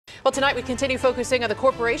Well, tonight we continue focusing on the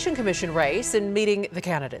Corporation Commission race and meeting the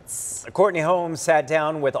candidates. Courtney Holmes sat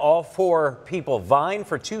down with all four people vying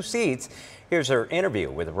for 2 seats. Here's her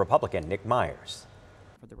interview with Republican Nick Myers.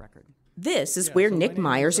 For the record. This is where Nick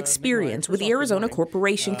Myers' experience with the Arizona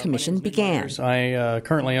Corporation Commission began. I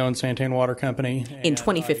currently own Santan Water Company. In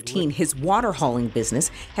 2015, his water hauling business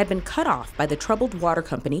had been cut off by the troubled water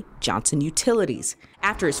company Johnson Utilities.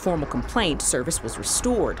 After his formal complaint, service was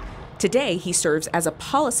restored. Today, he serves as a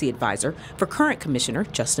policy advisor for current Commissioner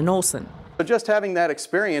Justin Olson. So just having that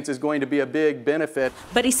experience is going to be a big benefit.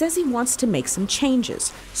 But he says he wants to make some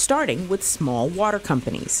changes, starting with small water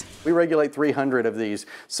companies. We regulate 300 of these.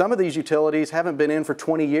 Some of these utilities haven't been in for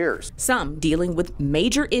 20 years. Some dealing with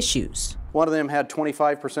major issues. One of them had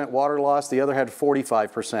 25% water loss, the other had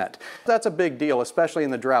 45%. That's a big deal, especially in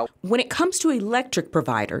the drought. When it comes to electric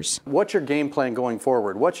providers, what's your game plan going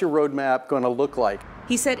forward? What's your roadmap going to look like?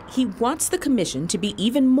 He said he wants the commission to be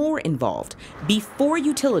even more involved before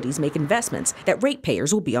utilities make investments that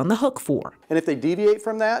ratepayers will be on the hook for. And if they deviate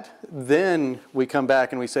from that, then we come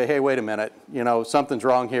back and we say, hey, wait a minute, something's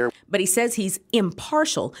wrong here. But he says he's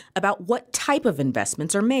impartial about what type of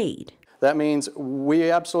investments are made. That means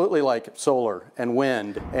we absolutely like solar and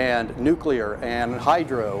wind and nuclear and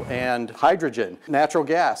hydro and hydrogen. Natural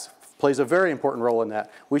gas plays a very important role in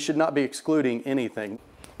that. We should not be excluding anything.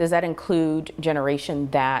 Does that include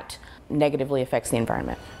generation that negatively affects the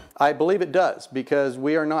environment? I believe it does, because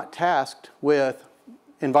we are not tasked with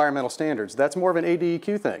environmental standards. That's more of an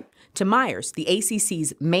ADEQ thing. To Myers, the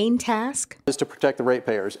ACC's main task is to protect the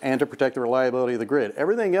ratepayers and to protect the reliability of the grid.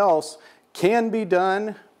 Everything else can be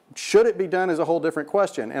done. Should it be done is a whole different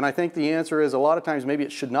question. And I think the answer is a lot of times maybe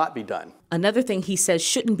it should not be done. Another thing he says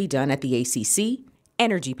shouldn't be done at the ACC,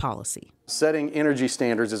 energy policy. Setting energy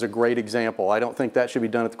standards is a great example. I don't think that should be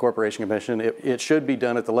done at the Corporation Commission. It should be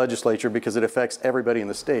done at the legislature because it affects everybody in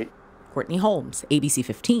the state. Courtney Holmes, ABC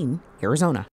 15, Arizona.